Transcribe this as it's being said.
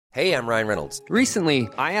Hey, I'm Ryan Reynolds. Recently,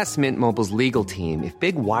 I asked Mint Mobile's legal team if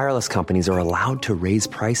big wireless companies are allowed to raise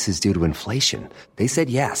prices due to inflation. They said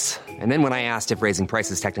yes. And then when I asked if raising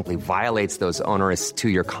prices technically violates those onerous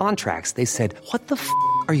two-year contracts, they said, "What the f***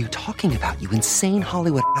 are you talking about, you insane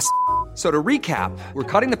Hollywood ass?" So to recap, we're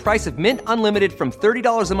cutting the price of Mint Unlimited from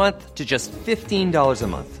 $30 a month to just $15 a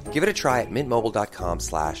month. Give it a try at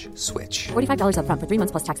mintmobile.com/switch. $45 up front for 3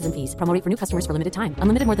 months plus taxes and fees. Promo rate for new customers for limited time.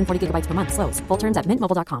 Unlimited more than 40 gigabytes per month. Slows full terms at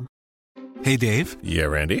mintmobile.com. Hey, Dave. Yeah,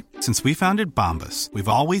 Randy. Since we founded Bombas, we've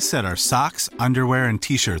always said our socks, underwear, and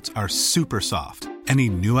T-shirts are super soft. Any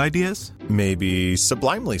new ideas? Maybe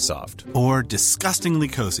sublimely soft. Or disgustingly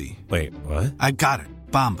cozy. Wait, what? I got it.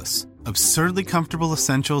 Bombas. Absurdly comfortable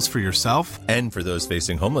essentials for yourself and for those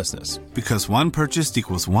facing homelessness. Because one purchased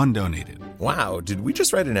equals one donated. Wow, did we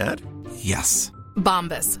just write an ad? Yes.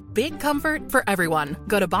 Bombas. Big comfort for everyone.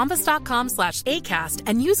 Go to bombas.com/ACAST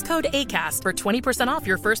and use code ACAST for 20% off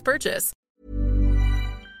your first purchase.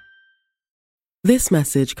 This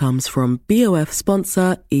message comes from BOF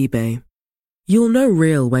sponsor eBay. You'll know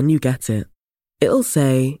real when you get it. It'll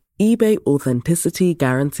say eBay Authenticity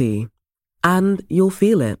Guarantee. And you'll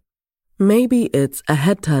feel it. Maybe it's a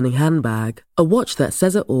head-turning handbag, a watch that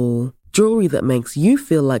says it all, jewelry that makes you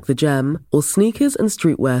feel like the gem, or sneakers and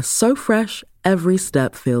streetwear so fresh every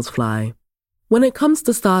step feels fly. When it comes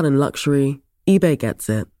to style and luxury, eBay gets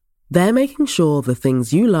it. They're making sure the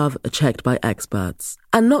things you love are checked by experts.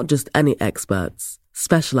 And not just any experts,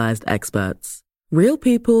 specialized experts. Real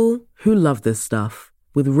people who love this stuff,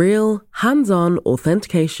 with real, hands-on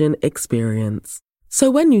authentication experience. So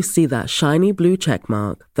when you see that shiny blue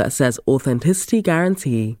checkmark that says Authenticity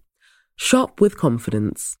Guarantee, shop with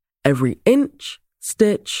confidence. Every inch,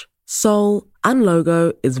 stitch, sole, and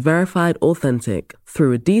logo is verified authentic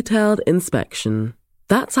through a detailed inspection.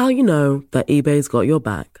 That's how you know that eBay's got your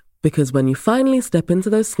back. Because when you finally step into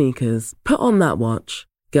those sneakers, put on that watch,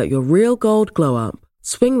 get your real gold glow up,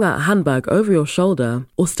 swing that handbag over your shoulder,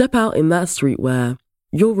 or step out in that streetwear,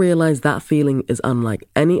 you'll realize that feeling is unlike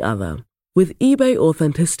any other. With eBay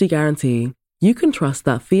Authenticity Guarantee, you can trust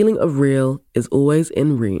that feeling of real is always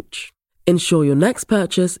in reach. Ensure your next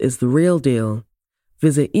purchase is the real deal.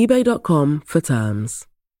 Visit ebay.com for terms.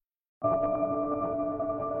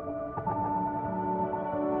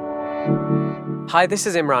 Hi, this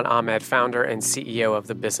is Imran Ahmed, founder and CEO of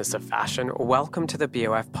the Business of Fashion. Welcome to the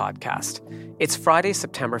BOF podcast. It's Friday,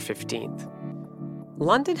 September 15th.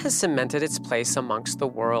 London has cemented its place amongst the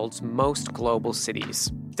world's most global cities.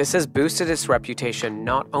 This has boosted its reputation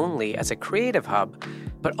not only as a creative hub,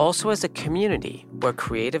 but also as a community where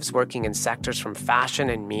creatives working in sectors from fashion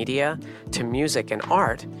and media to music and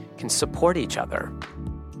art can support each other.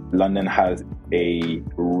 London has a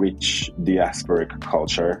rich diasporic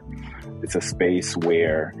culture. It's a space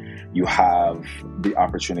where you have the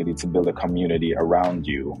opportunity to build a community around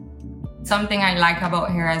you. Something I like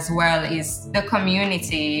about here as well is the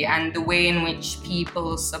community and the way in which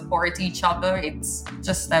people support each other. It's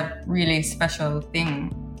just a really special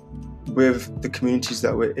thing. With the communities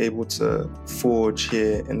that we're able to forge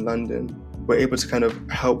here in London, we're able to kind of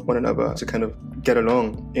help one another to kind of get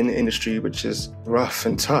along in the industry, which is rough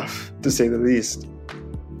and tough, to say the least.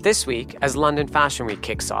 This week, as London Fashion Week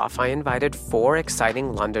kicks off, I invited 4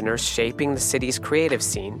 exciting Londoners shaping the city's creative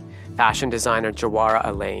scene: fashion designer Jawara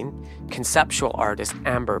Alain, conceptual artist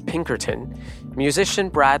Amber Pinkerton, musician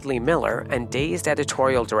Bradley Miller, and Dazed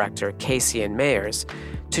editorial director Cassian Mayers,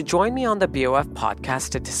 to join me on the BOF podcast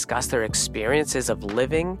to discuss their experiences of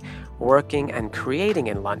living, working, and creating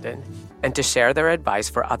in London, and to share their advice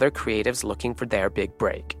for other creatives looking for their big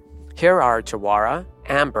break. Here are Jawara,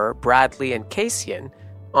 Amber, Bradley, and Cassian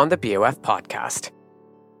on the BOF podcast.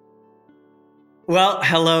 Well,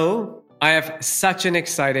 hello. I have such an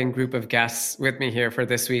exciting group of guests with me here for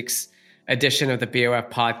this week's edition of the BOF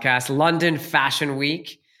podcast. London Fashion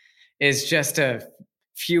Week is just a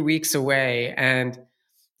few weeks away, and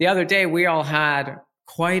the other day we all had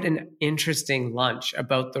quite an interesting lunch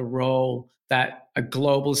about the role that a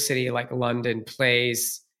global city like London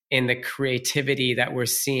plays in the creativity that we're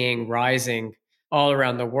seeing rising all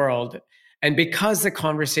around the world. And because the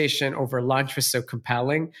conversation over lunch was so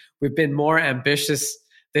compelling, we've been more ambitious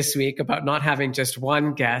this week about not having just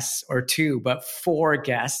one guest or two, but 4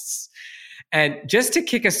 guests. And just to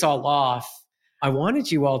kick us all off, I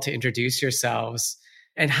wanted you all to introduce yourselves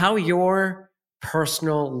and how your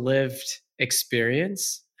personal lived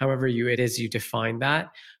experience, however it is you define that,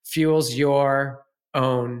 fuels your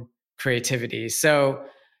own creativity. So,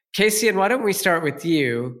 Cassian, why don't we start with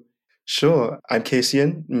you? Sure. I'm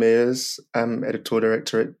Cassian Mayers. I'm editorial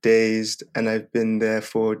director at Dazed, and I've been there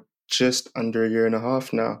for just under a year and a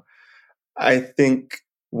half now. I think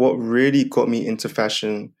what really got me into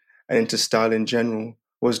fashion and into style in general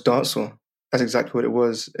was dancehall. That's exactly what it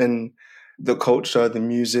was. And the culture, the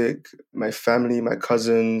music, my family, my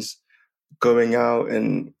cousins, going out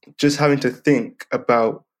and just having to think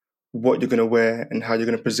about what you're going to wear and how you're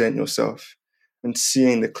going to present yourself and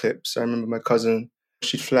seeing the clips. I remember my cousin,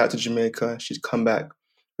 she'd fly out to Jamaica, she'd come back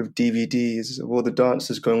with DVDs of all the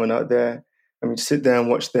dances going on out there. And we'd sit there and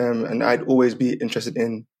watch them, and I'd always be interested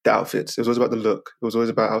in the outfits. It was always about the look. It was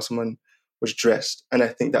always about how someone was dressed. And I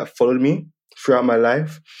think that followed me throughout my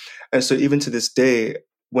life. And so even to this day,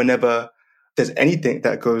 whenever there's anything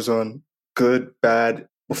that goes on, good, bad,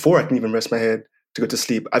 before I can even rest my head to go to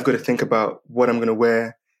sleep, I've got to think about what I'm going to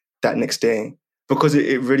wear that next day, because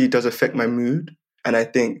it really does affect my mood. And I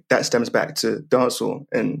think that stems back to dancehall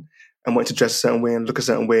and I want to dress a certain way and look a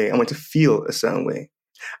certain way. I want to feel a certain way.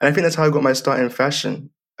 And I think that's how I got my start in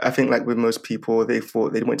fashion. I think like with most people, they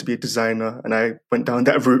thought they wanted to be a designer. And I went down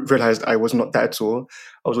that route, realized I was not that at all.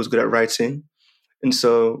 I was always good at writing. And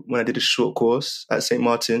so when I did a short course at St.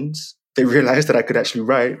 Martin's, they realized that I could actually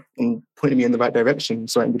write and pointed me in the right direction.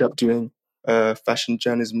 So I ended up doing a fashion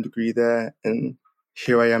journalism degree there. And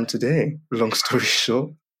here I am today, long story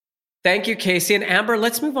short. Thank you, Casey. And Amber,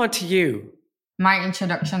 let's move on to you. My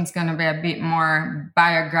introduction is going to be a bit more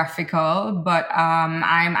biographical, but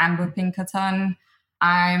I'm Amber Pinkerton.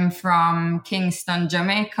 I'm from Kingston,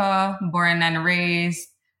 Jamaica, born and raised.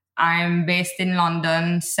 I'm based in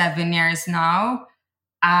London 7 years now.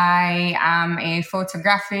 I am a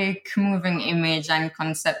photographic, moving image and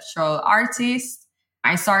conceptual artist.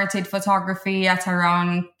 I started photography at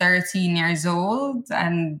around 13 years old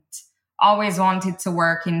and always wanted to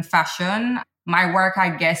work in fashion. My work, I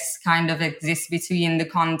guess, kind of exists between the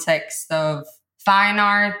context of fine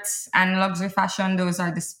art and luxury fashion. Those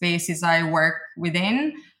are the spaces I work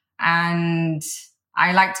within. And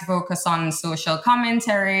I like to focus on social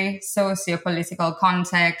commentary, socio-political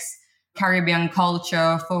context, Caribbean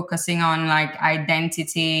culture, focusing on like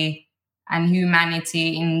identity and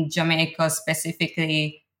humanity in Jamaica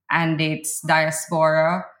specifically and its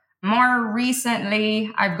diaspora. More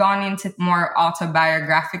recently, I've gone into more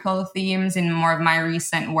autobiographical themes in more of my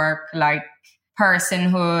recent work, like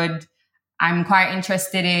personhood. I'm quite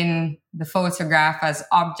interested in the photograph as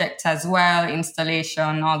object as well,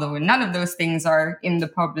 installation, although none of those things are in the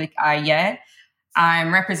public eye yet.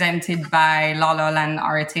 I'm represented by La La Land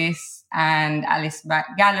Artists and Alice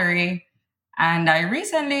Back Gallery. And I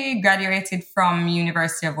recently graduated from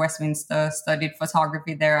University of Westminster, studied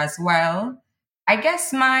photography there as well. I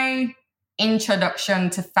guess my introduction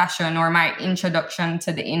to fashion or my introduction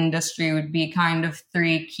to the industry would be kind of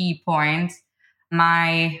 3 key points.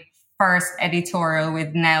 My first editorial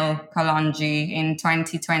with Nell Kalonji in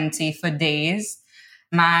 2020 for Days.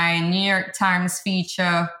 My New York Times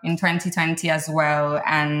feature in 2020 as well.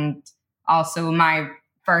 And also my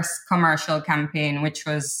first commercial campaign, which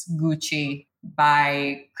was Gucci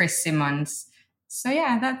by Chris Simmons. So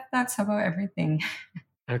yeah, that's about everything.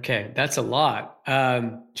 Okay, that's a lot.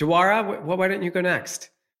 Jawara, why don't you go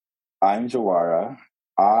next? I'm Jawara.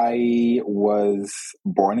 I was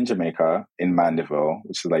born in Jamaica, in Mandeville,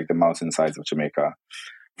 which is like the mountainsides of Jamaica.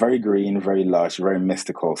 Very green, very lush, very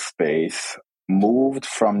mystical space. Moved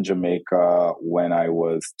from Jamaica when I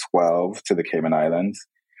was 12 to the Cayman Islands.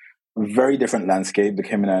 Very different landscape. The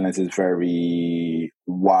Cayman Islands is very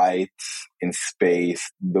white in space.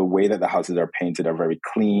 The way that the houses are painted are very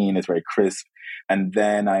clean. It's very crisp. And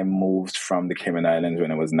then I moved from the Cayman Islands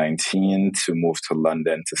when I was 19 to move to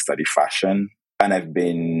London to study fashion. And I've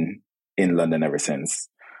been in London ever since.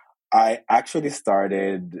 I actually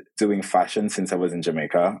started doing fashion since I was in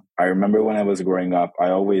Jamaica. I remember when I was growing up, I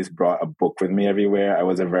always brought a book with me everywhere. I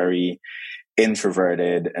was a very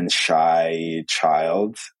introverted and shy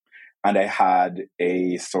child. And I had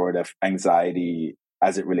a sort of anxiety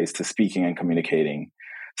as it relates to speaking and communicating.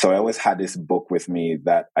 So I always had this book with me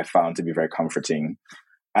that I found to be very comforting.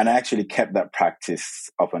 And I actually kept that practice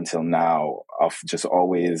up until now of just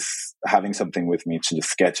always having something with me to just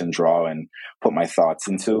sketch and draw and put my thoughts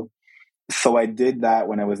into. So I did that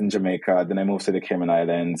when I was in Jamaica. Then I moved to the Cayman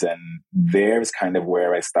Islands. And there's kind of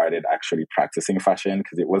where I started actually practicing fashion,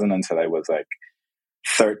 because it wasn't until I was like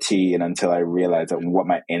 13 until I realized that what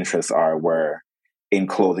my interests were in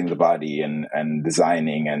clothing the body and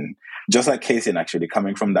designing. And just like Casey, and actually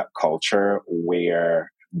coming from that culture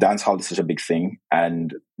where dance hall is such a big thing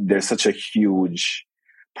and there's such a huge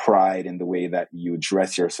pride in the way that you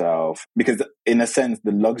dress yourself, because in a sense,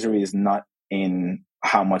 the luxury is not in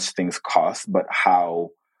how much things cost, but how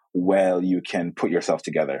well you can put yourself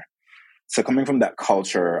together. So coming from that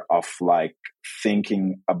culture of like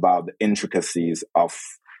thinking about the intricacies of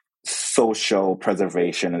social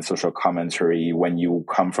preservation and social commentary when you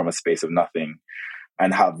come from a space of nothing,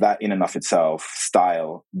 and how that in and of itself,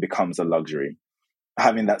 style, becomes a luxury.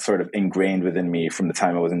 Having that sort of ingrained within me from the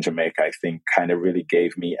time I was in Jamaica, I think kind of really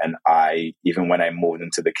gave me an eye, even when I moved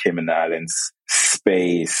into the Cayman Islands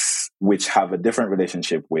space, which have a different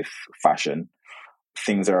relationship with fashion.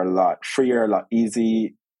 Things are a lot freer, a lot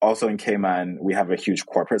easy. Also in Cayman, we have a huge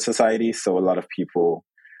corporate society. So a lot of people,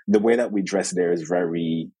 the way that we dress there is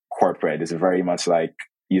very corporate. It's very much like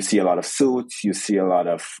you see a lot of suits, you see a lot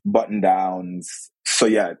of button downs. So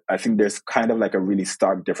yeah, I think there's kind of like a really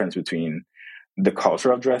stark difference between the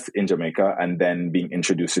culture of dress in Jamaica and then being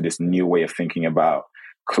introduced to this new way of thinking about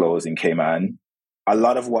clothes in Cayman. A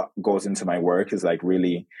lot of what goes into my work is like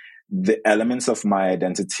really the elements of my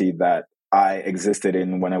identity that I existed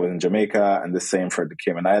in when I was in Jamaica, and the same for the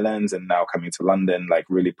Cayman Islands, and now coming to London, like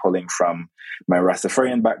really pulling from my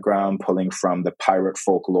Rastafarian background, pulling from the pirate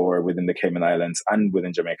folklore within the Cayman Islands and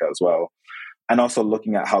within Jamaica as well. And also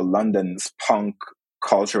looking at how London's punk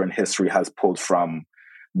culture and history has pulled from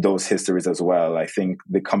those histories as well. I think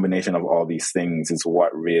the combination of all these things is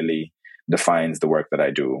what really defines the work that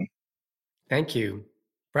I do. Thank you.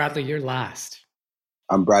 Bradley, you're last.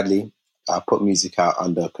 I'm Bradley. I put music out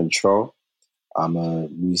under Control. I'm a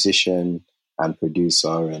musician and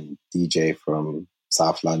producer and DJ from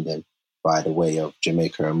South London by the way of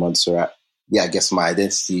Jamaica and Montserrat. Yeah, I guess my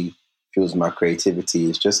identity fuels my creativity.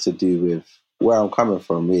 It's just to do with where I'm coming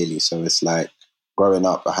from, really. So it's like growing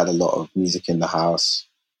up, I had a lot of music in the house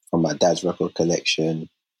from my dad's record collection,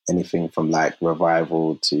 anything from like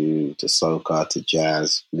revival to soca to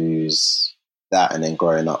jazz, blues, that. And then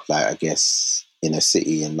growing up, like, I guess, in a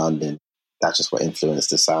city in London, that's just what influenced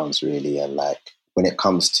the sounds, really. And like, when it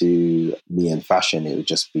comes to me and fashion, it would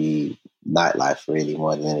just be nightlife, really,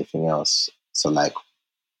 more than anything else. So like,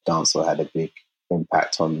 dancehall had a big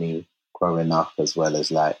impact on me growing up, as well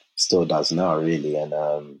as like, still does now, really. And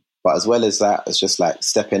but as well as that, it's just like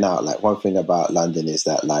stepping out. Like, one thing about London is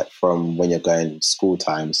that, like, from when you're going school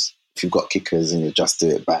times, if you've got kickers in your Just Do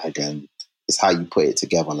It bag, and it's how you put it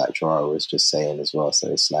together, like Joara was just saying as well.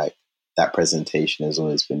 So it's like that presentation has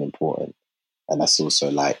always been important. And that's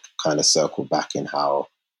also like kind of circled back in how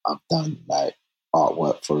I've done like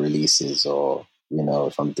artwork for releases, or, you know,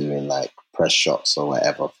 if I'm doing like press shots or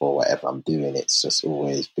whatever for whatever I'm doing, it's just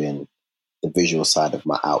always been the visual side of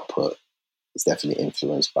my output. It's definitely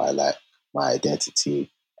influenced by like my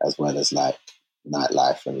identity, as well as like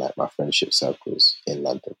nightlife and like my friendship circles in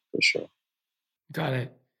London, for sure. Got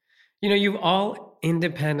it. You know, you've all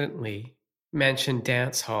independently mentioned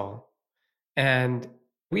dancehall, and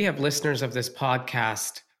we have listeners of this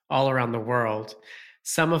podcast all around the world,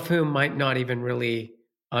 some of whom might not even really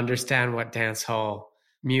understand what dancehall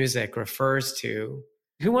music refers to.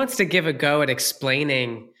 Who wants to give a go at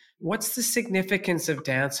explaining what's the significance of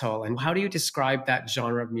dancehall, and how do you describe that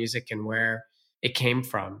genre of music and where it came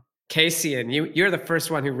from? Casey, and you're the first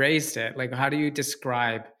one who raised it. Like, how do you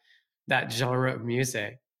describe that genre of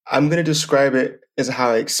music? I'm going to describe it as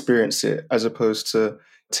how I experience it, as opposed to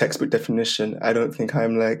textbook definition. I don't think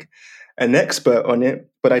I'm like an expert on it,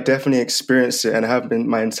 but I definitely experience it and have been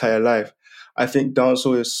my entire life. I think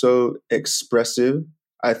dancehall is so expressive.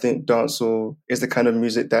 I think dancehall is the kind of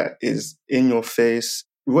music that is in your face.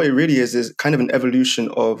 What it really is kind of an evolution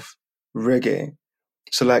of reggae.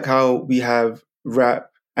 So like how we have rap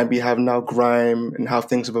and we have now grime and how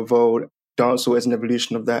things have evolved, dancehall is an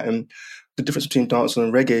evolution of that. And the difference between dancehall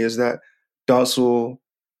and reggae is that dancehall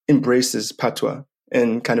embraces patois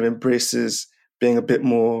and kind of embraces being a bit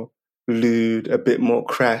more lewd, a bit more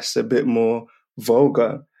crass, a bit more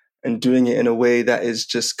vulgar, and doing it in a way that is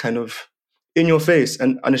just kind of in your face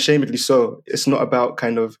and unashamedly so. It's not about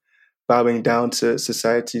kind of bowing down to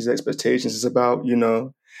society's expectations. It's about, you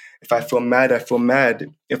know, if I feel mad, I feel mad.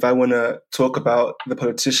 If I want to talk about the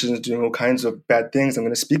politicians doing all kinds of bad things, I'm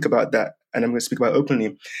going to speak about that, and I'm going to speak about it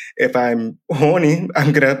openly. If I'm horny,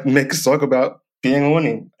 I'm going to make a song about being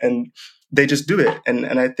horny, and they just do it. And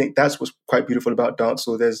I think that's what's quite beautiful about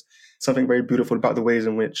dancehall. There's something very beautiful about the ways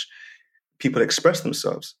in which people express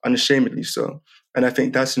themselves, unashamedly so. And I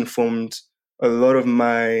think that's informed a lot of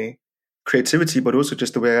my creativity, but also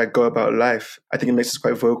just the way I go about life. I think it makes us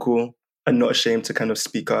quite vocal and not ashamed to kind of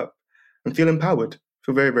speak up and feel empowered.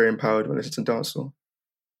 Feel very, very empowered when I listen to dancehall.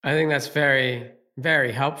 I think that's very,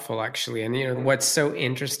 very helpful, actually. And, you know, what's so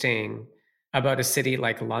interesting about a city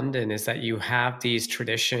like London is that you have these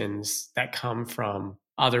traditions that come from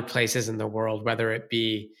other places in the world, whether it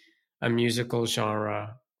be a musical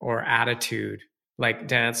genre or attitude like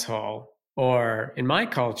dancehall, or in my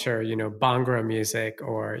culture, you know, Bhangra music,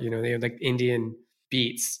 or, you know, like Indian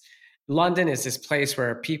beats. London is this place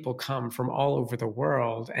where people come from all over the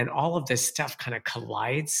world, and all of this stuff kind of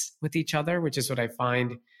collides with each other, which is what I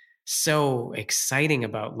find so exciting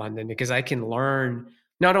about London, because I can learn,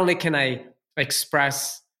 not only can I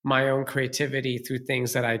express my own creativity through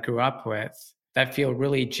things that I grew up with that feel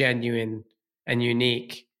really genuine and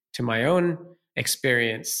unique to my own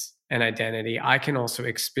experience and identity, I can also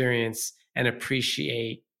experience and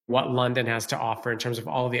appreciate what London has to offer in terms of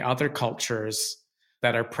all the other cultures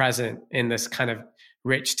that are present in this kind of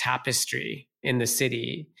rich tapestry in the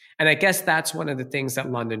city. And I guess that's one of the things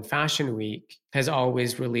that London Fashion Week has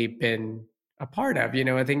always really been a part of.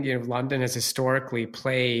 I think, London has historically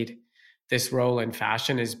played this role in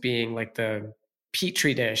fashion as being like the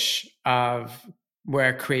petri dish of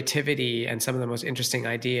where creativity and some of the most interesting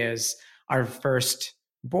ideas are first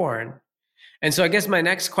born. And so I guess my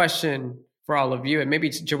next question for all of you, and maybe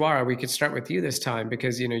Jawara, we could start with you this time,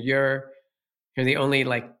 because you're the only,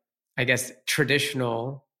 I guess,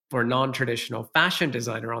 traditional or non-traditional fashion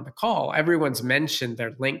designer on the call. Everyone's mentioned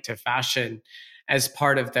their link to fashion as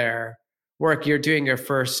part of their work. You're doing your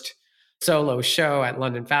first solo show at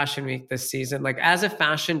London Fashion Week this season. As a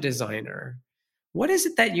fashion designer, what is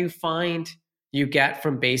it that you find you get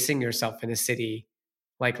from basing yourself in a city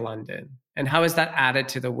like London? And how is that added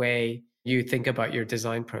to the way you think about your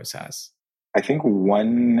design process? I think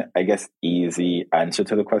one, easy answer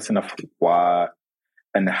to the question of what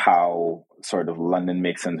and how sort of London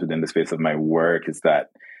makes sense within the space of my work is that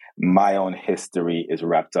my own history is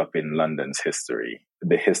wrapped up in London's history.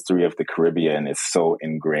 The history of the Caribbean is so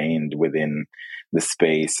ingrained within the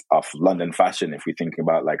space of London fashion. If we think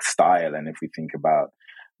about style, and if we think about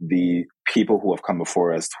the people who have come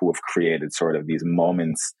before us, who have created sort of these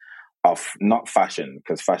moments of not fashion,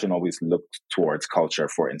 because fashion always looked towards culture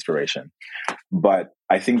for inspiration. But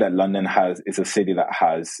I think that London is a city that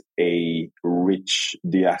has a rich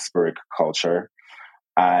diasporic culture.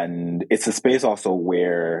 And it's a space also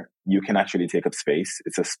where you can actually take up space.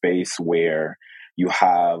 It's a space where you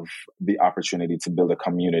have the opportunity to build a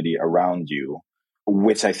community around you,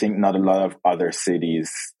 which I think not a lot of other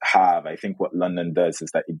cities have. I think what London does is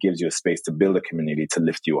that it gives you a space to build a community to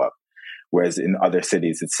lift you up. Whereas in other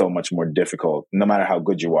cities, it's so much more difficult, no matter how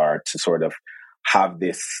good you are, to sort of have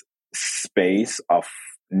this space of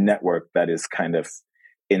network that is kind of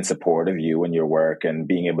in support of you and your work, and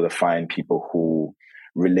being able to find people who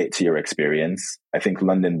relate to your experience. I think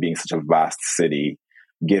London, being such a vast city,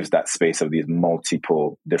 gives that space of these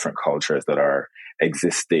multiple different cultures that are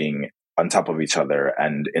existing on top of each other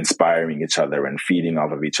and inspiring each other and feeding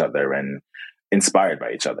off of each other and inspired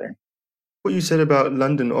by each other. What you said about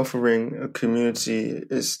London offering a community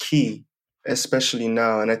is key, especially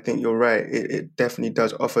now. And I think you're right. It definitely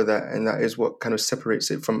does offer that. And that is what kind of separates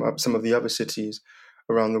it from some of the other cities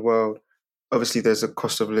around the world. Obviously, there's a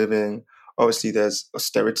cost of living. Obviously, there's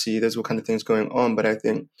austerity. There's all kind of things going on. But I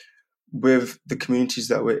think with the communities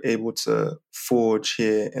that we're able to forge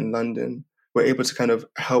here in London, we're able to kind of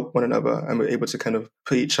help one another, and we're able to kind of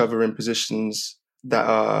put each other in positions that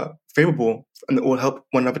are favorable and all help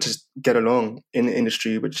one another to get along in an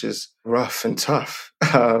industry which is rough and tough,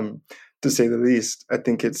 to say the least. I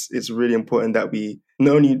think it's really important that we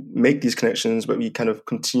not only make these connections, but we kind of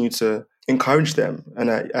continue to encourage them.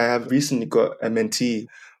 And I have recently got a mentee,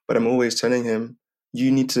 but I'm always telling him,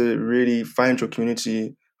 you need to really find your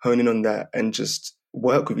community, hone in on that, and just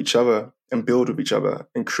work with each other and build with each other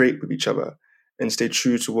and create with each other and stay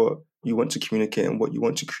true to what you want to communicate and what you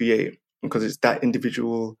want to create. Because it's that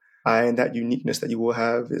individual eye and that uniqueness that you will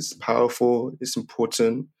have is powerful, it's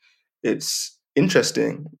important, it's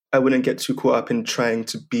interesting. I wouldn't get too caught up in trying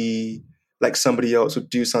to be like somebody else or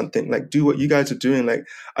do something, do what you guys are doing.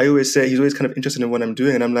 I always say, he's always kind of interested in what I'm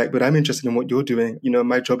doing. And I'm like, but I'm interested in what you're doing.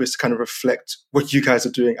 My job is to kind of reflect what you guys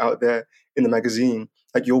are doing out there in the magazine.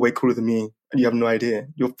 You're way cooler than me and you have no idea.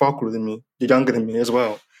 You're far cooler than me. You're younger than me as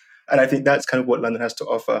well. And I think that's kind of what London has to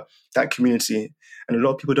offer, that community. And a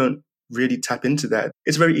lot of people don't really tap into that.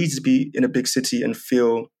 It's very easy to be in a big city and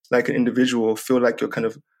feel like an individual, feel like you're kind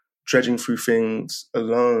of dredging through things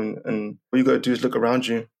alone. And what you got to do is look around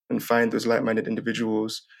you and find those like-minded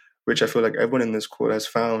individuals, which I feel like everyone in this call has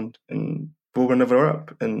found, and pull one another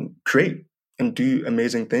up and create and do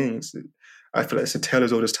amazing things. I feel like it's a tale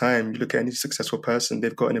as old as time. You look at any successful person,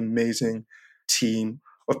 they've got an amazing team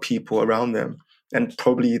of people around them. And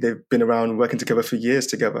probably they've been around working together for years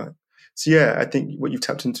together. So yeah, I think what you've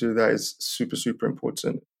tapped into that is super, super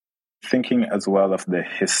important. Thinking as well of the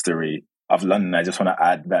history of London, I just want to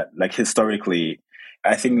add that historically,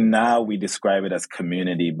 I think now we describe it as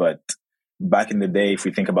community, but back in the day, if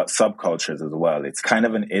we think about subcultures as well, it's kind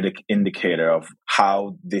of an indicator of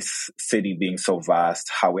how this city being so vast,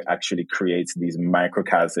 how it actually creates these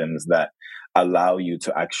microcosms that allow you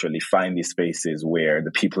to actually find these spaces where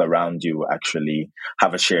the people around you actually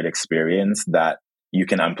have a shared experience that you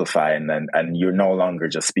can amplify, and you're no longer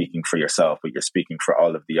just speaking for yourself, but you're speaking for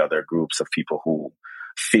all of the other groups of people who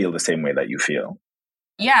feel the same way that you feel.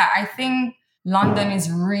 Yeah, I think London is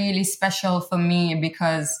really special for me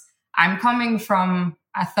because I'm coming from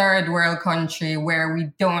a third world country where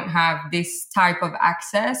we don't have this type of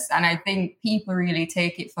access. And I think people really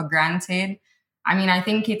take it for granted. I mean, I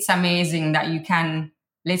think it's amazing that you can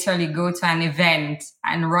literally go to an event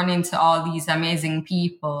and run into all these amazing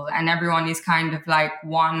people and everyone is kind of like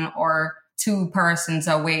 1 or 2 persons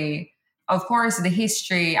away. Of course, the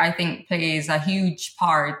history, I think, plays a huge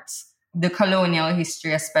part, the colonial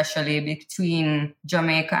history, especially between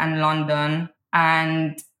Jamaica and London.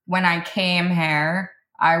 And when I came here,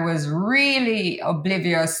 I was really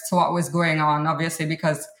oblivious to what was going on, obviously,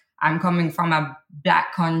 because I'm coming from a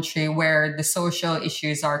Black country where the social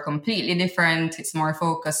issues are completely different. It's more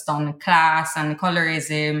focused on class and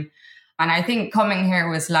colorism. And I think coming here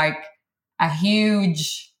was like a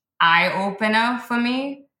huge eye-opener for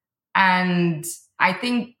me. And I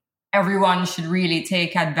think everyone should really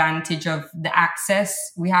take advantage of the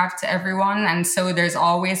access we have to everyone. And so there's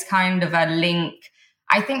always kind of a link.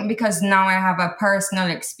 I think because now I have a personal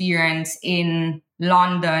experience in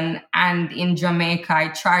London and in Jamaica, I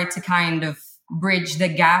try to kind of bridge the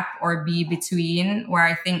gap or be between, where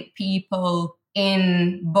I think people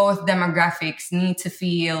in both demographics need to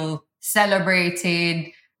feel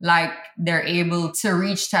celebrated, like they're able to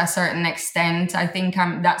reach to a certain extent. I think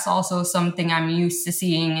that's also something I'm used to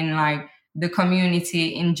seeing in like the community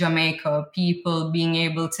in Jamaica, people being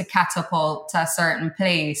able to catapult to a certain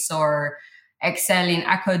place or excel in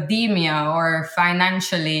academia or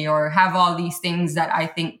financially or have all these things that I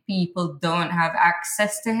think people don't have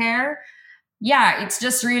access to here. Yeah, it's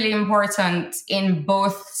just really important in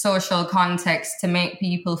both social contexts to make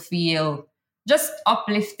people feel just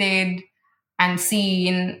uplifted and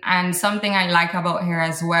seen. And something I like about here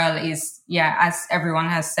as well is, yeah, as everyone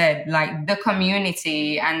has said, like the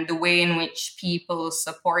community and the way in which people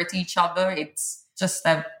support each other. It's just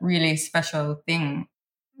a really special thing.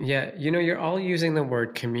 Yeah, you're all using the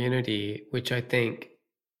word community, which I think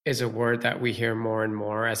is a word that we hear more and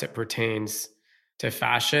more as it pertains to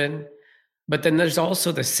fashion. But then there's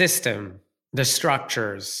also the system, the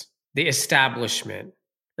structures, the establishment.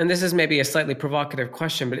 And this is maybe a slightly provocative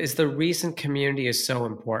question, but is the reason community is so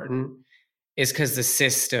important is because the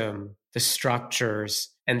system, the structures,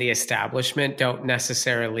 and the establishment don't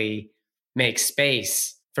necessarily make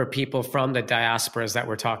space for people from the diasporas that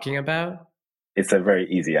we're talking about? It's a very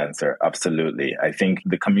easy answer. Absolutely. I think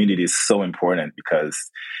the community is so important because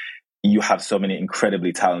you have so many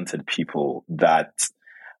incredibly talented people that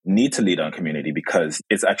need to lead on community because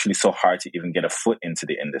it's actually so hard to even get a foot into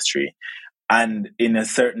the industry. And in a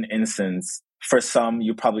certain instance, for some,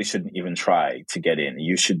 you probably shouldn't even try to get in.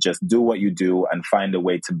 You should just do what you do and find a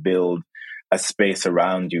way to build a space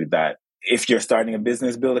around you that if you're starting a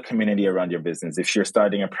business, build a community around your business. If you're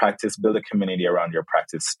starting a practice, build a community around your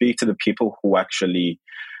practice. Speak to the people who actually,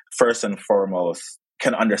 first and foremost,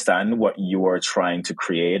 can understand what you are trying to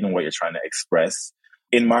create and what you're trying to express.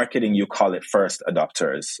 In marketing, you call it first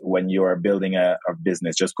adopters. When you are building a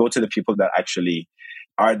business, just go to the people that actually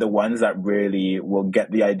are the ones that really will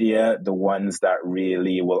get the idea, the ones that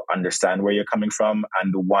really will understand where you're coming from,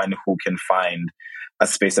 and the one who can find a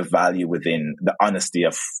space of value within the honesty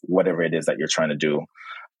of whatever it is that you're trying to do.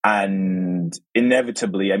 And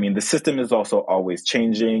inevitably, I mean, the system is also always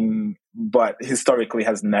changing, but historically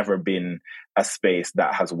has never been a space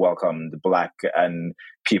that has welcomed Black and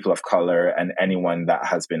people of color and anyone that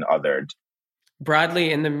has been othered.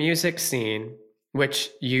 Bradley, in the music scene, which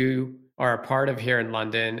you are a part of here in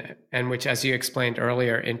London, and which, as you explained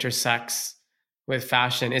earlier, intersects with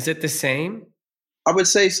fashion, is it the same? I would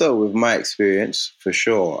say so with my experience, for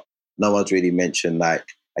sure. No one's really mentioned, like,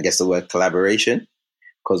 I guess the word collaboration,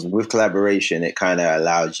 because with collaboration, it kind of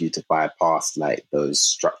allows you to bypass like those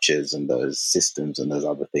structures and those systems and those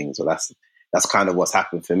other things. So that's kind of what's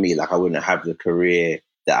happened for me. Like I wouldn't have the career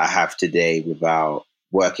that I have today without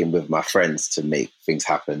working with my friends to make things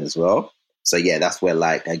happen as well. So yeah, that's where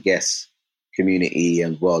like, I guess, community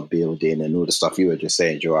and world building and all the stuff you were just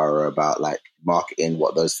saying, Joara, about like marketing,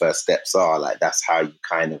 what those first steps are, like that's how you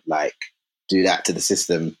kind of like do that to the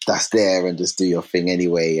system that's there and just do your thing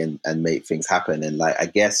anyway and make things happen. And like, I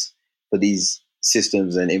guess for these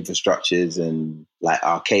systems and infrastructures and like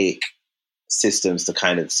archaic systems to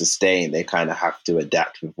kind of sustain, they kind of have to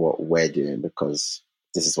adapt with what we're doing, because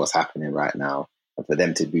this is what's happening right now. And for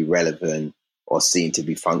them to be relevant or seen to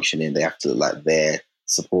be functioning, they have to look like they're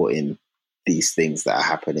supporting these things that are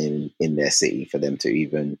happening in their city for them to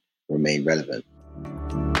even remain relevant.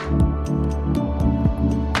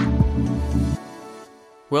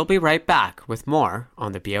 We'll be right back with more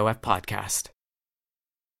on the BOF podcast.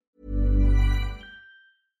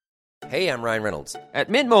 Hey, I'm Ryan Reynolds. At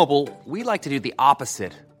Mint Mobile, we like to do the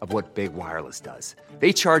opposite of what Big Wireless does.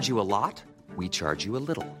 They charge you a lot, we charge you a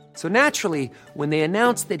little. So naturally, when they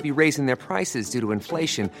announced they'd be raising their prices due to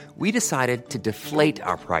inflation, we decided to deflate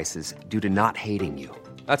our prices due to not hating you.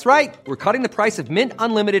 That's right. We're cutting the price of Mint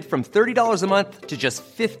Unlimited from $30 a month to just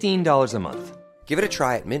 $15 a month. Give it a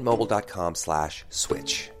try at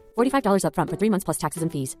mintmobile.com/switch. $45 up front for 3 months plus taxes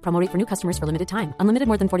and fees. Promo rate for new customers for limited time. Unlimited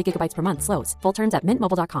more than 40 gigabytes per month. Slows full terms at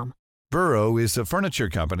mintmobile.com. Burrow is a furniture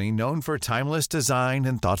company known for timeless design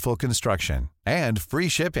and thoughtful construction and free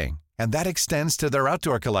shipping, and that extends to their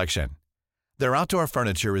outdoor collection. Their outdoor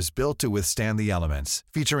furniture is built to withstand the elements,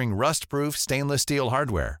 featuring rust-proof stainless steel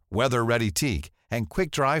hardware, weather-ready teak, and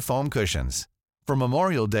quick-dry foam cushions. For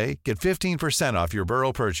Memorial Day, get 15% off your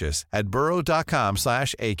Burrow purchase at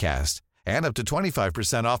burrow.com/ACAST and up to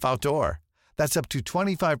 25% off outdoor. That's up to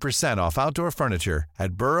 25% off outdoor furniture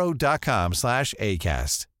at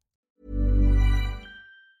burrow.com/ACAST.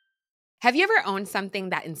 Have you ever owned something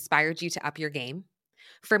that inspired you to up your game?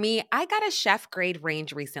 For me, I got a chef-grade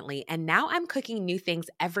range recently, and now I'm cooking new things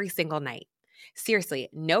every single night. Seriously,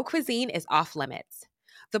 no cuisine is off limits.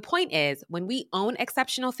 The point is, when we own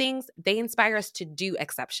exceptional things, they inspire us to do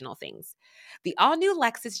exceptional things. The all-new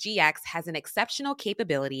Lexus GX has an exceptional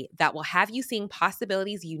capability that will have you seeing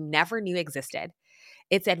possibilities you never knew existed.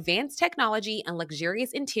 Its advanced technology and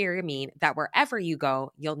luxurious interior mean that wherever you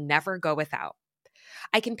go, you'll never go without.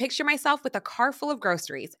 I can picture myself with a car full of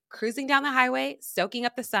groceries, cruising down the highway, soaking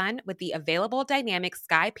up the sun with the available dynamic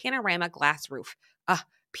sky panorama glass roof.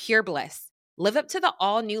 Pure bliss. Live up to the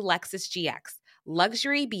all-new Lexus GX.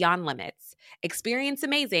 Luxury beyond limits. Experience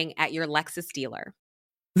amazing at your Lexus dealer.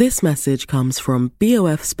 This message comes from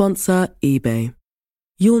BOF sponsor eBay.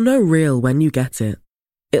 You'll know real when you get it.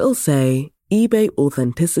 It'll say eBay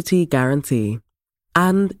Authenticity Guarantee.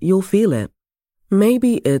 And you'll feel it.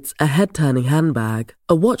 Maybe it's a head-turning handbag,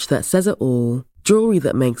 a watch that says it all, jewelry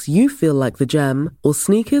that makes you feel like the gem, or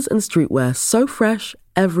sneakers and streetwear so fresh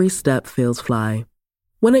every step feels fly.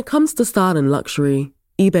 When it comes to style and luxury,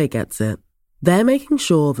 eBay gets it. They're making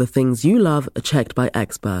sure the things you love are checked by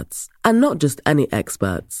experts. And not just any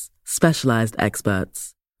experts, specialized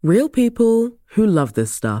experts. Real people who love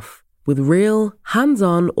this stuff, with real,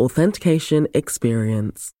 hands-on authentication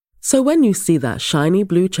experience. So when you see that shiny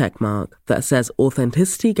blue checkmark that says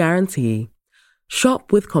Authenticity Guarantee,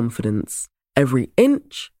 shop with confidence. Every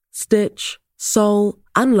inch, stitch, sole,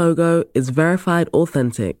 and logo is verified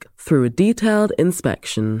authentic through a detailed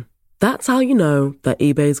inspection. That's how you know that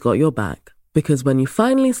eBay's got your back. Because when you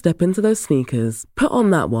finally step into those sneakers, put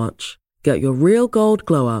on that watch, get your real gold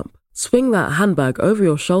glow up, swing that handbag over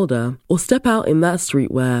your shoulder, or step out in that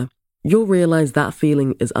streetwear, you'll realize that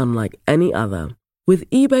feeling is unlike any other. With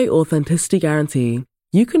eBay Authenticity Guarantee,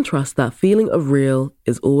 you can trust that feeling of real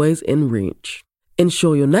is always in reach.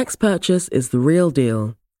 Ensure your next purchase is the real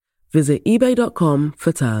deal. Visit ebay.com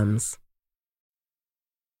for terms.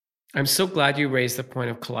 I'm so glad you raised the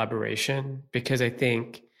point of collaboration, because I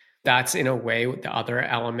think that's in a way the other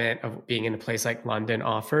element of being in a place like London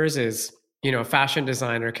offers is, a fashion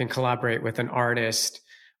designer can collaborate with an artist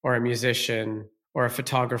or a musician or a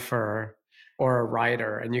photographer or a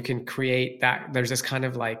writer, and you can create that. There's this kind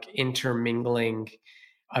of like intermingling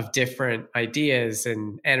of different ideas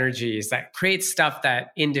and energies that creates stuff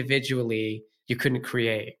that individually you couldn't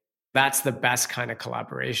create. That's the best kind of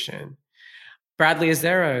collaboration. Bradley, is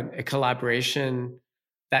there a collaboration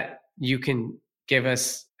that you can give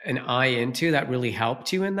us an eye into that really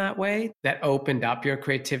helped you in that way, that opened up your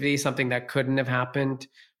creativity, something that couldn't have happened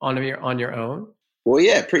on your own? Well,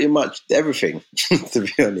 yeah, pretty much everything, to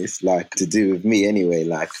be honest, like to do with me anyway.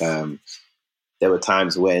 Like there were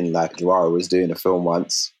times when like Jawara was doing a film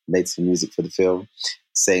once, made some music for the film.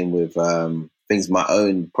 Same with things, my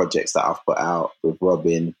own projects that I've put out with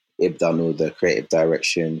Robin. I've done all the creative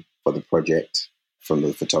direction for the project, from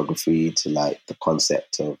the photography to like the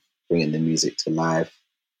concept of bringing the music to life.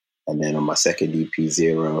 And then on my second EP,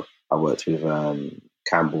 Zero, I worked with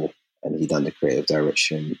Campbell, and he done the creative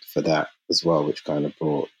direction for that as well, which kind of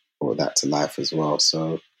brought that to life as well.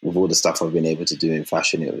 So with all the stuff I've been able to do in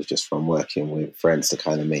fashion, it was just from working with friends to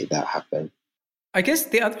kind of make that happen. I guess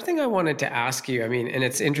the other thing I wanted to ask you, I mean, and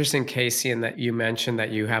it's interesting, Casey, in that you mentioned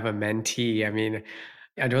that you have a mentee. I mean,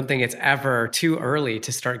 I don't think it's ever too early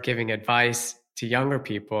to start giving advice to younger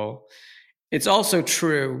people. It's also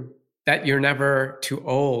true that you're never too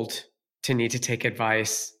old to need to take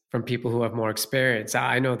advice from people who have more experience.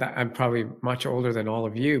 I know that I'm probably much older than all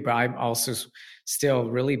of you, but I also still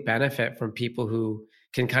really benefit from people who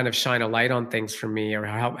can kind of shine a light on things for me or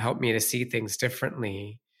help me to see things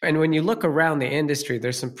differently. And when you look around the industry,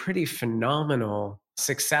 there's some pretty phenomenal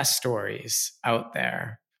success stories out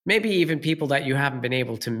there. Maybe even people that you haven't been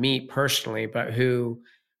able to meet personally, but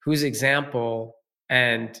whose example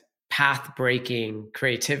and path-breaking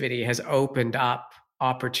creativity has opened up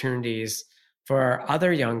opportunities for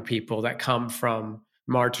other young people that come from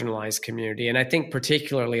marginalized community. And I think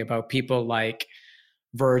particularly about people like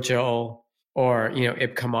Virgil or,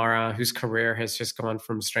 Ib Kamara, whose career has just gone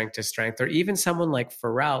from strength to strength, or even someone like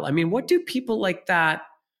Pharrell. I mean, what do people like that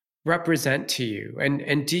represent to you?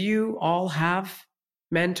 And do you all have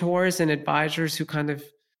mentors and advisors who kind of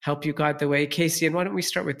help you guide the way? Casey, and why don't we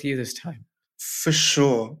start with you this time? For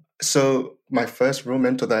sure. So my first real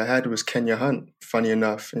mentor that I had was Kenya Hunt, funny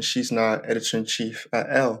enough, and she's now editor-in-chief at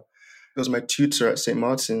Elle. It was my tutor at St.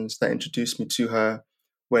 Martin's that introduced me to her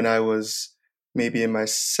when I was maybe in my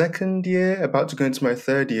second year, about to go into my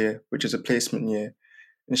third year, which is a placement year.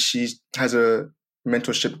 And she has a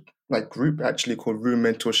mentorship group actually called Room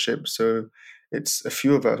Mentorship. So it's a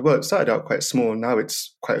few of us. Well, it started out quite small. Now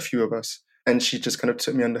it's quite a few of us. And she just kind of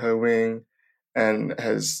took me under her wing and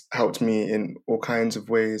has helped me in all kinds of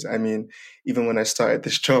ways. I mean, even when I started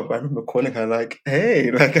this job, I remember calling her like, hey,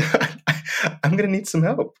 I'm going to need some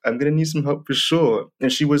help. I'm going to need some help for sure. And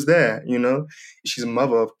she was there, She's a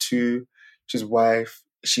mother of two. She's a wife.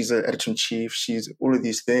 She's an editor-in-chief. She's all of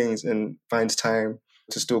these things and finds time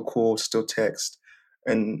to still call, to still text.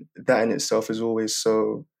 And that in itself is always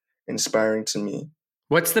so inspiring to me.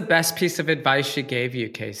 What's the best piece of advice she gave you,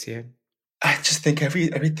 Casey? I just think every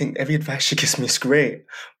advice she gives me is great.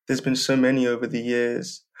 There's been so many over the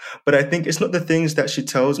years. But I think it's not the things that she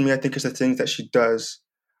tells me. I think it's the things that she does.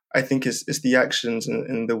 I think it's the actions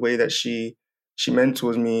and the way that she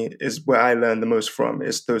mentors me is where I learn the most from.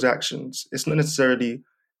 It's those actions. It's not necessarily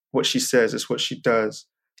what she says, it's what she does.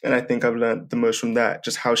 And I think I've learned the most from that,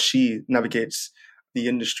 just how she navigates the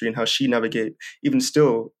industry and how she navigates, even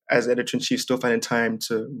still as editor-in-chief, still finding time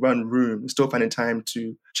to run Room, still finding time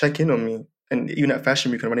to check in on me. And even at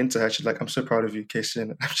Fashion Week, I run into her, she's like, I'm so proud of you, Casey.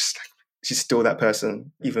 And I'm just like, she's still that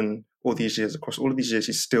person, even all these years, across all of these years,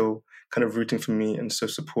 she's still kind of rooting for me and so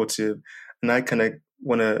supportive. And I kind of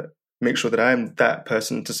want to make sure that I'm that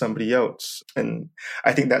person to somebody else. And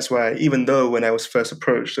I think that's why, even though when I was first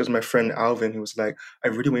approached, there was my friend Alvin who was like, I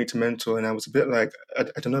really want you to mentor. And I was a bit like,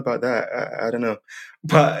 I don't know about that. I don't know.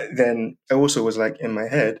 But then I also was like, in my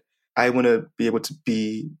head, I want to be able to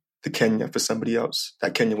be the Kenya for somebody else.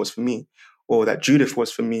 That Kenya was for me, or that Judith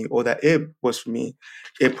was for me, or that Ib was for me.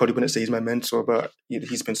 Ib probably wouldn't say he's my mentor, but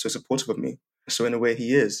he's been so supportive of me. So in a way,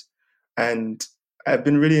 he is. And I've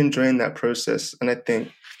been really enjoying that process. And I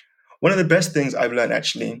think one of the best things I've learned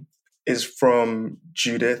actually is from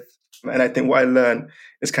Judith. And I think what I learned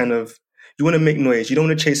is kind of, you want to make noise. You don't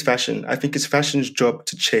want to chase fashion. I think it's fashion's job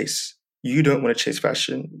to chase. You don't want to chase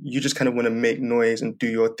fashion. You just kind of want to make noise and do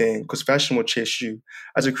your thing because fashion will chase you.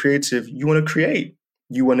 As a creative, you want to create.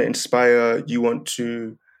 You want to inspire. You want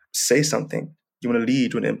to say something. You want to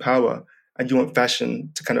lead. You want to empower. And you want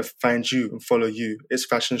fashion to kind of find you and follow you. It's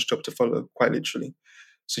fashion's job to follow, quite literally.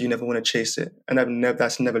 So you never want to chase it. And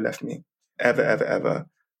that's never left me, ever, ever, ever.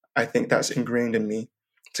 I think that's ingrained in me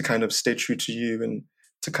to kind of stay true to you and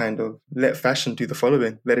to kind of let fashion do the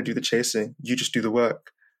following, let it do the chasing. You just do the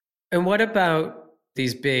work. And what about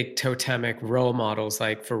these big totemic role models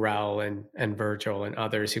like Pharrell and Virgil and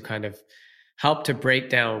others who kind of help to break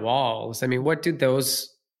down walls? I mean, what do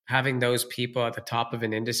having those people at the top of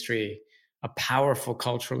an industry, a powerful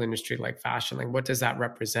cultural industry like fashion, like what does that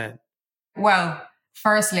represent? Well,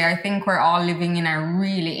 firstly, I think we're all living in a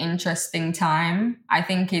really interesting time. I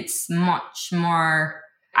think it's much more,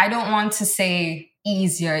 I don't want to say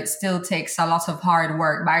easier. It still takes a lot of hard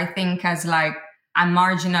work, but I think as like a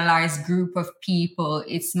marginalized group of people,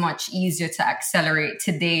 it's much easier to accelerate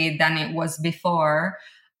today than it was before.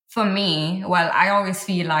 For me, well, I always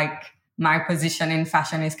feel like my position in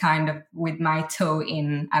fashion is kind of with my toe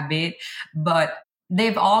in a bit, but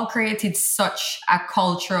they've all created such a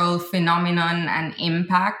cultural phenomenon and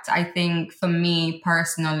impact. I think for me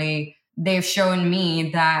personally, they've shown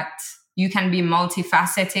me that you can be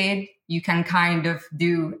multifaceted. You can kind of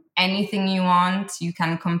do anything you want. You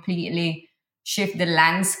can completely shift the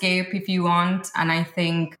landscape if you want. And I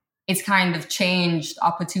think it's kind of changed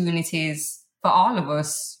opportunities for all of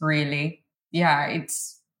us, really. Yeah,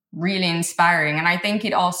 it's really inspiring. And I think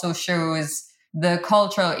it also shows the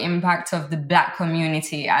cultural impact of the Black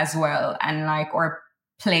community as well, and like our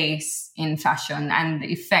place in fashion and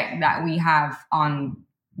the effect that we have on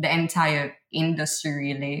the entire industry,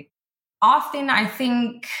 really. Often I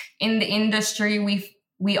think in the industry,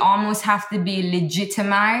 we almost have to be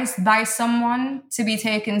legitimized by someone to be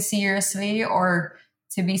taken seriously or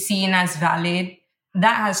to be seen as valid.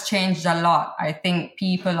 That has changed a lot. I think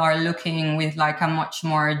people are looking with like a much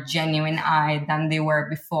more genuine eye than they were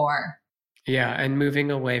before. Yeah, and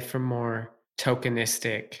moving away from more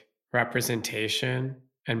tokenistic representation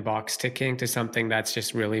and box ticking to something that's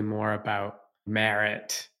just really more about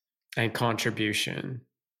merit and contribution.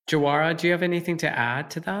 Jawara, do you have anything to add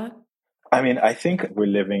to that? I mean, I think we're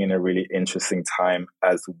living in a really interesting time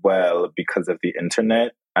as well because of the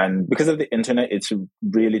internet. And because of the internet, it's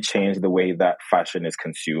really changed the way that fashion is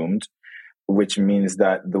consumed, which means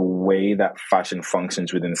that the way that fashion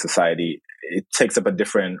functions within society, it takes up a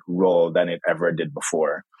different role than it ever did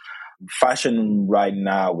before. Fashion right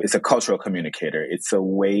now is a cultural communicator. It's a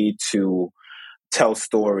way to tell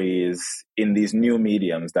stories in these new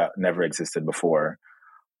mediums that never existed before.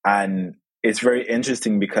 And it's very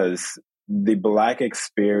interesting because the Black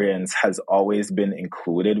experience has always been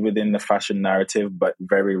included within the fashion narrative, but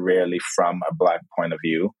very rarely from a Black point of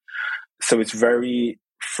view. So it's very,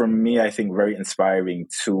 for me, I think very inspiring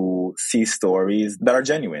to see stories that are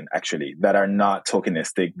genuine, actually, that are not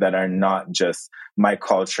tokenistic, that are not just my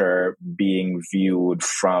culture being viewed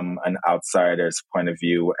from an outsider's point of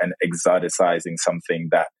view and exoticizing something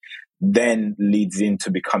that then leads into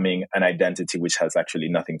becoming an identity which has actually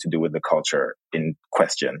nothing to do with the culture in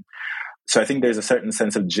question. So I think there's a certain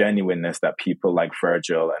sense of genuineness that people like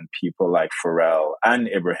Virgil and people like Pharrell and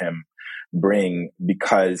Ibrahim bring,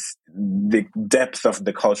 because the depth of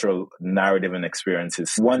the cultural narrative and experience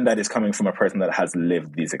is one that is coming from a person that has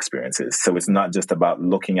lived these experiences. So it's not just about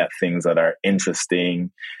looking at things that are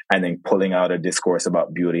interesting and then pulling out a discourse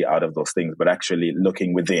about beauty out of those things, but actually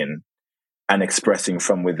looking within and expressing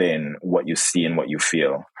from within what you see and what you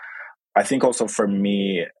feel. I think also for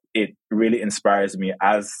me, it really inspires me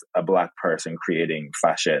as a Black person creating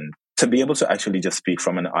fashion to be able to actually just speak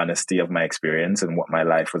from an honesty of my experience and what my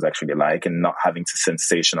life was actually like, and not having to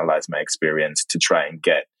sensationalize my experience to try and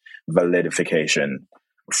get validification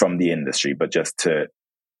from the industry, but just to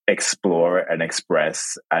explore and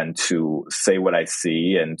express and to say what I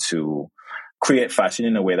see and to create fashion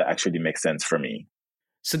in a way that actually makes sense for me.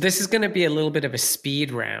 So this is going to be a little bit of a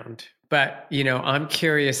speed round, but, you know, I'm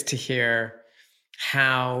curious to hear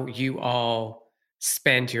how you all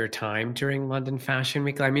spend your time during London Fashion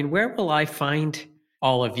Week. I mean, where will I find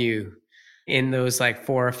all of you in those like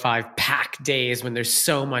 4 or 5 packed days when there's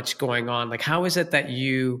so much going on? Like, how is it that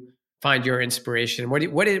you find your inspiration?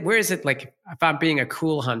 Where is it, like, if I'm being a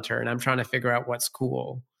cool hunter and I'm trying to figure out what's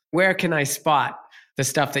cool, where can I spot the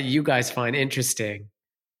stuff that you guys find interesting?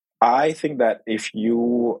 I think that if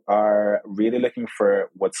you are really looking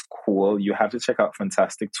for what's cool, you have to check out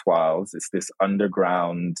Fantastic Twirls. It's this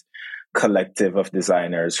underground collective of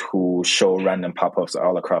designers who show random pop-ups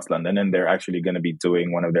all across London, and they're actually going to be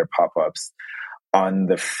doing one of their pop-ups on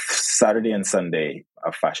the Saturday and Sunday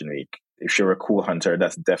of Fashion Week. If you're a cool hunter,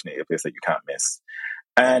 that's definitely a place that you can't miss.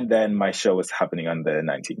 And then my show is happening on the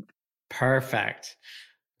 19th. Perfect.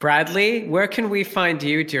 Bradley, where can we find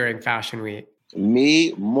you during Fashion Week?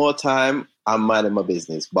 Me, more time, I'm minding my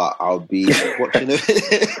business, but I'll be watching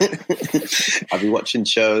I'll be watching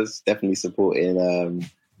shows, definitely supporting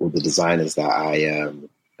all the designers that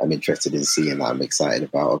I'm interested in seeing, that I'm excited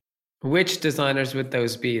about. Which designers would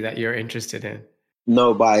those be that you're interested in?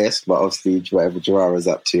 No bias, but obviously whatever Jawara's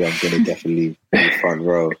up to, I'm going to definitely be front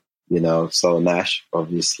row. You know, Soul Nash,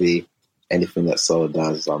 obviously, anything that Soul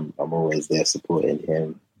does, I'm always there supporting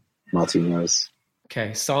him. Martine Rose.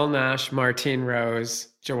 Okay, Soul Nash, Martine Rose,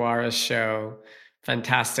 Jawara's show,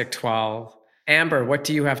 Fantastic 12. Amber, what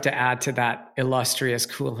do you have to add to that illustrious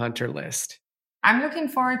Cool Hunter list? I'm looking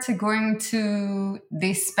forward to going to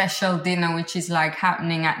this special dinner, which is like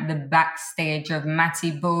happening at the backstage of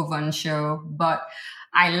Matty Boven's show. But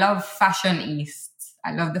I love Fashion East.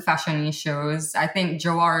 I love the Fashion East shows. I think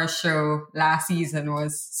Jawara's show last season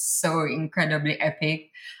was so incredibly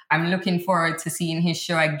epic. I'm looking forward to seeing his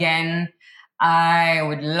show again. I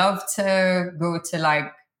would love to go to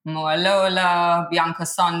like Moa Lola, Bianca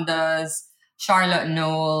Saunders, Charlotte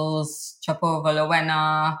Knowles, Chapova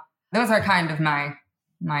Lowena. Those are kind of my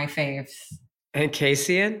faves. And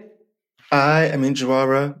Cassian? I mean,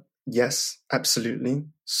 Jawara, yes, absolutely.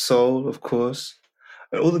 Soul, of course.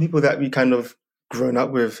 And all the people that we kind of grown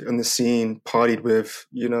up with on the scene, partied with,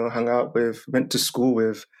 hung out with, went to school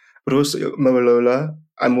with. But also Moalola.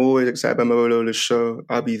 I'm always excited by Moalola's show.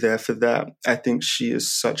 I'll be there for that. I think she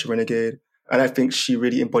is such a renegade. And I think she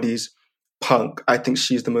really embodies punk. I think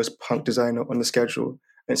she's the most punk designer on the schedule.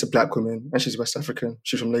 And it's a Black woman, and she's West African.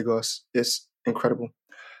 She's from Lagos. It's incredible.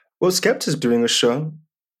 Well, Skepta's doing a show,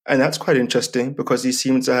 and that's quite interesting because he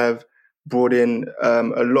seems to have brought in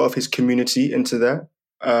a lot of his community into that.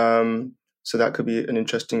 So that could be an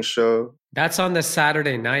interesting show. That's on the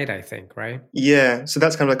Saturday night, I think, right? Yeah, so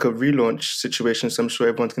that's kind of like a relaunch situation. So I'm sure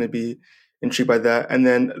everyone's going to be intrigued by that. And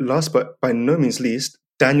then last but by no means least,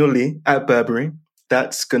 Daniel Lee at Burberry.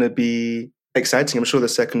 That's going to be exciting. I'm sure the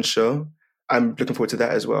second show, I'm looking forward to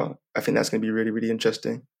that as well. I think that's going to be really, really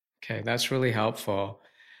interesting. Okay, that's really helpful.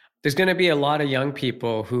 There's going to be a lot of young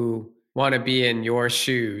people who want to be in your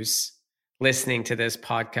shoes listening to this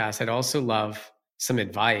podcast. I'd also love some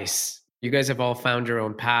advice. You guys have all found your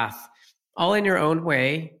own path, all in your own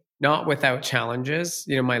way, not without challenges.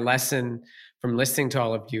 My lesson from listening to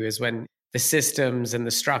all of you is when the systems and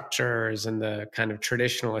the structures and the kind of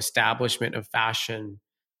traditional establishment of fashion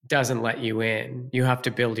doesn't let you in, you have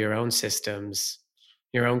to build your own systems,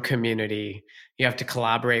 your own community. You have to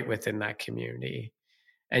collaborate within that community.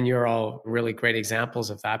 And you're all really great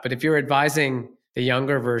examples of that. But if you're advising the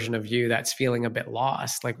younger version of you that's feeling a bit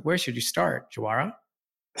lost, like where should you start, Jawara?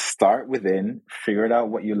 Start within, figure it out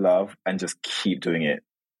what you love, and just keep doing it.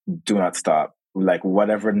 Do not stop. Like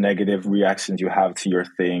whatever negative reactions you have to your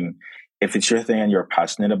thing, if it's your thing and you're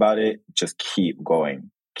passionate about it, just keep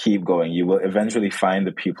going. Keep going. You will eventually find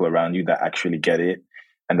the people around you that actually get it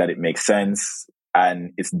and that it makes sense.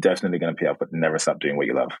 And it's definitely going to pay off, but never stop doing what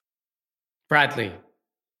you love. Bradley,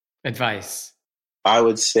 advice? I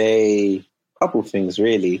would say a couple things,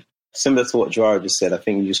 really. Similar to what Jawara just said, I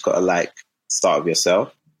think you just got to start with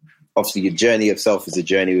yourself. Obviously, your journey of self is a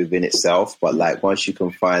journey within itself, but once you can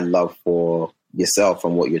find love for yourself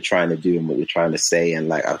and what you're trying to do and what you're trying to say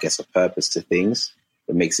and I guess a purpose to things,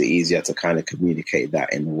 it makes it easier to kind of communicate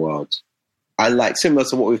that in the world. And similar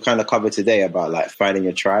to what we've kind of covered today about finding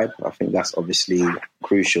your tribe, I think that's obviously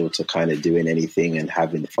crucial to kind of doing anything and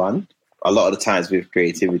having fun. A lot of the times with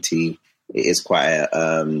creativity, it is quite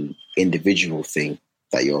a individual thing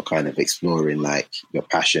that you're kind of exploring your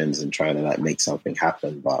passions and trying to make something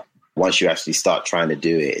happen. But once you actually start trying to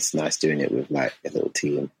do it, it's nice doing it with a little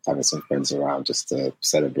team, having some friends around just to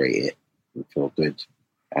celebrate it and feel good.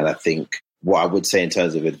 And I think what I would say in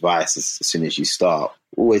terms of advice is as soon as you start,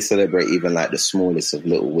 always celebrate even the smallest of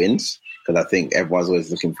little wins. Because I think everyone's always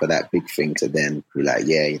looking for that big thing to then be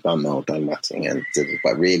yeah, you done nothing.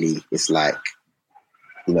 But really, it's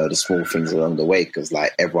the small things along the way, because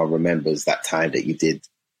everyone remembers that time that you did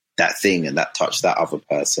that thing and that touched that other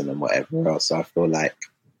person and whatever else. So I feel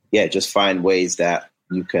just find ways that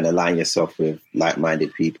you can align yourself with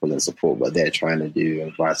like-minded people and support what they're trying to do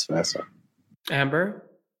and vice versa. Amber?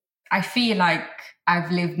 I feel like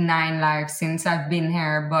I've lived 9 lives since I've been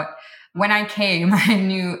here, but when I came, I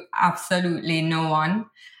knew absolutely no one.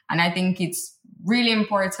 And I think it's really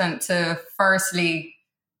important to firstly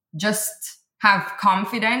just have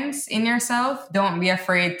confidence in yourself. Don't be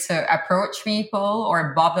afraid to approach people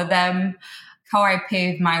or bother them. How I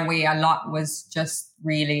paved my way a lot was just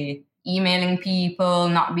really emailing people,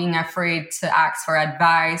 not being afraid to ask for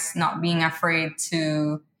advice, not being afraid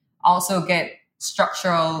to also get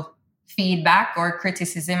structural feedback or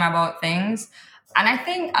criticism about things. And I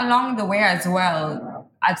think along the way as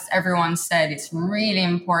well, as everyone said, it's really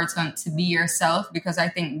important to be yourself, because I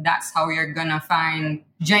think that's how you're going to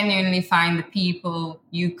genuinely find the people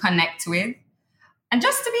you connect with. And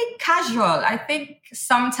just to be casual, I think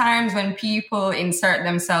sometimes when people insert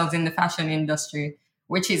themselves in the fashion industry,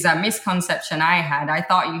 which is a misconception I had, I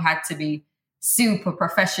thought you had to be super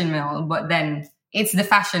professional, but then it's the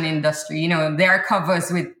fashion industry. There are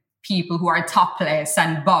covers with people who are topless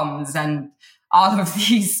and bums and all of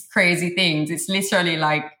these crazy things. It's literally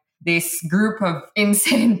this group of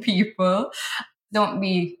insane people. Don't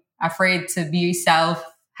be afraid to be yourself,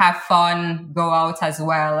 have fun, go out as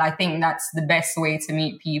well. I think that's the best way to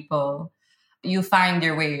meet people. You'll find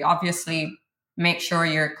your way. Obviously, make sure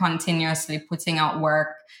you're continuously putting out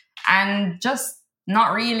work and just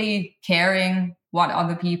not really caring what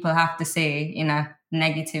other people have to say in a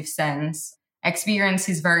negative sense. Experience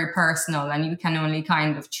is very personal, and you can only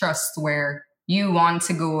kind of trust where you want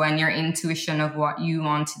to go and your intuition of what you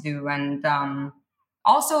want to do. And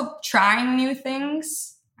also trying new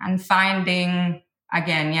things and finding,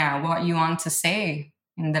 again, what you want to say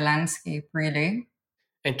in the landscape, really.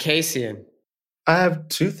 And Cassian? I have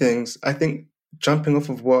 2 things. I think jumping off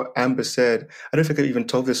of what Amber said, I don't think I've even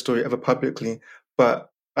told this story ever publicly, but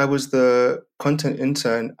I was the content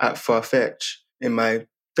intern at Farfetch in my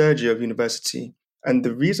third year of university. And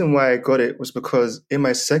the reason why I got it was because in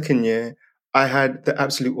my second year, I had the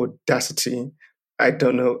absolute audacity. I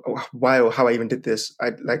don't know why or how I even did this.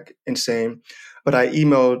 Insane. But I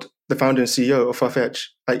emailed the founder and CEO of Farfetch.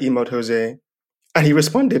 I emailed Jose, and he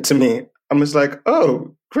responded to me. I was like,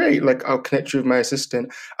 oh, great. Like, I'll connect you with my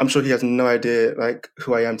assistant. I'm sure he has no idea like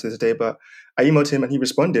who I am to this day, but I emailed him and he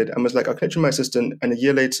responded and was like, I'll connect you with my assistant. And a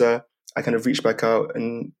year later, I kind of reached back out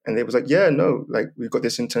and they was like, yeah, no, like we've got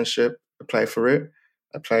this internship, applied for it,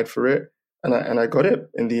 and I got it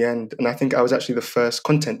in the end. And I think I was actually the first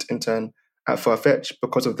content intern at Farfetch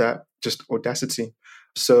because of that, just audacity.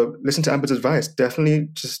 So listen to Amber's advice. Definitely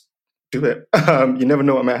just do it. You never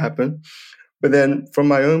know what might happen. But then from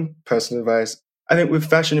my own personal advice, I think with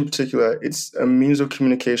fashion in particular, it's a means of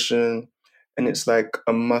communication and it's like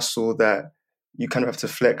a muscle that you kind of have to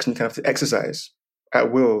flex and you kind of have to exercise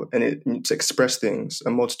at will and to express things,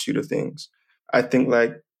 a multitude of things. I think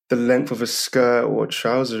like the length of a skirt or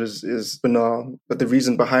trousers is banal, but the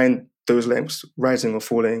reason behind those lengths rising or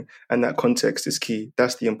falling and that context is key.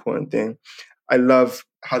 That's the important thing. I love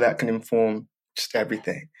how that can inform just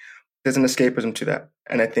everything. There's an escapism to that.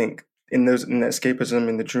 And I think in that escapism,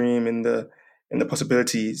 in the dream, in the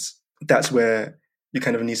possibilities, that's where you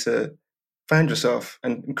kind of need to find yourself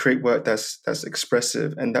and create work that's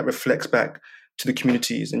expressive and that reflects back to the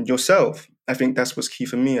communities and yourself. I think that's what's key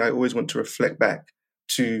for me. I always want to reflect back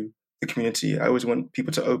to the community. I always want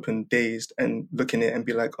people to open dazed and look in it and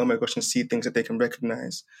be like, oh my gosh, and see things that they can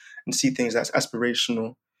recognize and see things that's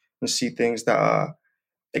aspirational and see things that are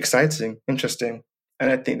exciting, interesting.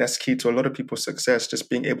 And I think that's key to a lot of people's success, just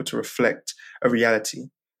being able to reflect a reality.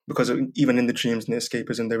 Because even in the dreams and the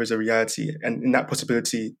escapism, there is a reality. And in that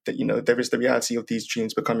possibility that, there is the reality of these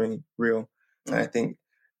dreams becoming real. And I think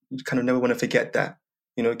you kind of never want to forget that.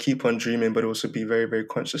 Keep on dreaming, but also be very, very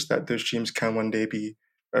conscious that those dreams can one day be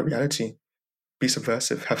a reality. Be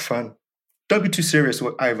subversive, have fun. Don't be too serious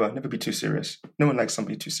either. Never be too serious. No one likes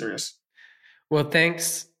somebody too serious. Well,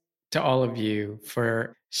 thanks to all of you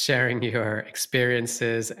for sharing your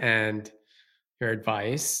experiences and your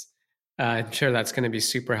advice. I'm sure that's going to be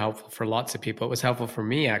super helpful for lots of people. It was helpful for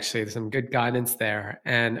me, actually. There's some good guidance there.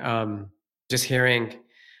 And just hearing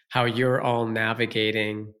how you're all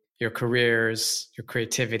navigating your careers, your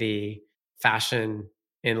creativity, fashion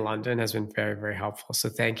in London has been very, very helpful. So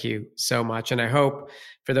thank you so much. And I hope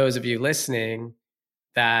for those of you listening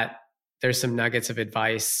that there's some nuggets of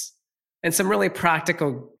advice and some really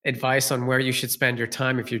practical advice on where you should spend your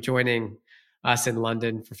time if you're joining us in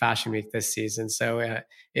London for Fashion Week this season. So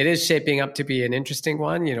it is shaping up to be an interesting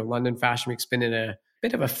one. London Fashion Week's been in a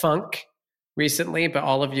bit of a funk recently, but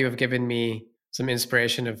all of you have given me some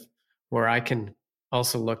inspiration of where I can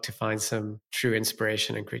also look to find some true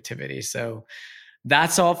inspiration and creativity. So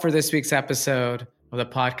that's all for this week's episode of the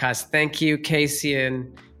podcast. Thank you,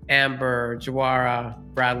 Kasian, Amber, Jawara,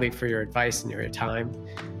 Bradley, for your advice and your time.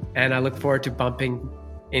 And I look forward to bumping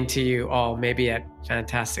into you all maybe at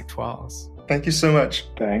Fantastic 12s. Thank you so much.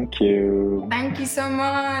 Thank you. Thank you so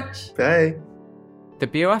much. Bye. The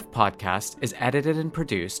BOF podcast is edited and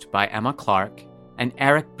produced by Emma Clark and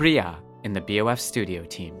Eric Bria in the BOF studio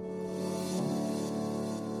team.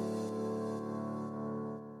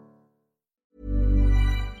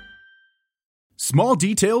 Small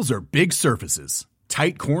details are big surfaces.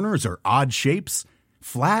 Tight corners are odd shapes.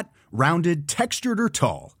 Flat, rounded, textured, or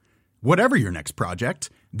tall. Whatever your next project,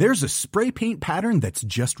 there's a spray paint pattern that's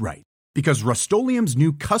just right. Because Rust-Oleum's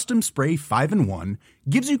new Custom Spray 5-in-1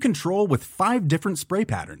 gives you control with 5 different spray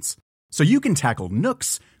patterns. So you can tackle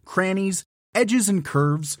nooks, crannies, edges, and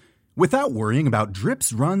curves without worrying about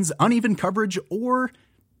drips, runs, uneven coverage, or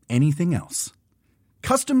anything else.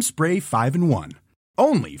 Custom Spray 5-in-1.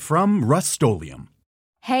 Only from Rust-Oleum.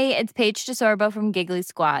 Hey, it's Paige DeSorbo from Giggly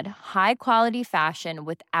Squad. High quality fashion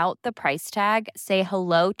without the price tag. Say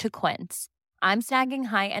hello to Quince. I'm snagging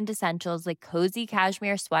high-end essentials like cozy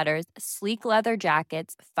cashmere sweaters, sleek leather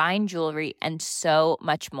jackets, fine jewelry, and so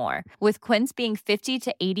much more. With Quince being 50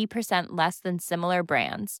 to 80% less than similar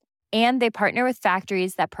brands. And they partner with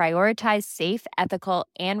factories that prioritize safe, ethical,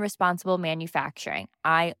 and responsible manufacturing.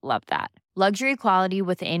 I love that. Luxury quality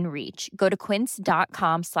within reach. Go to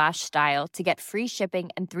quince.com/style to get free shipping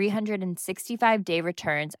and 365-day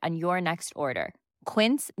returns on your next order.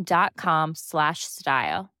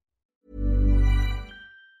 Quince.com/style.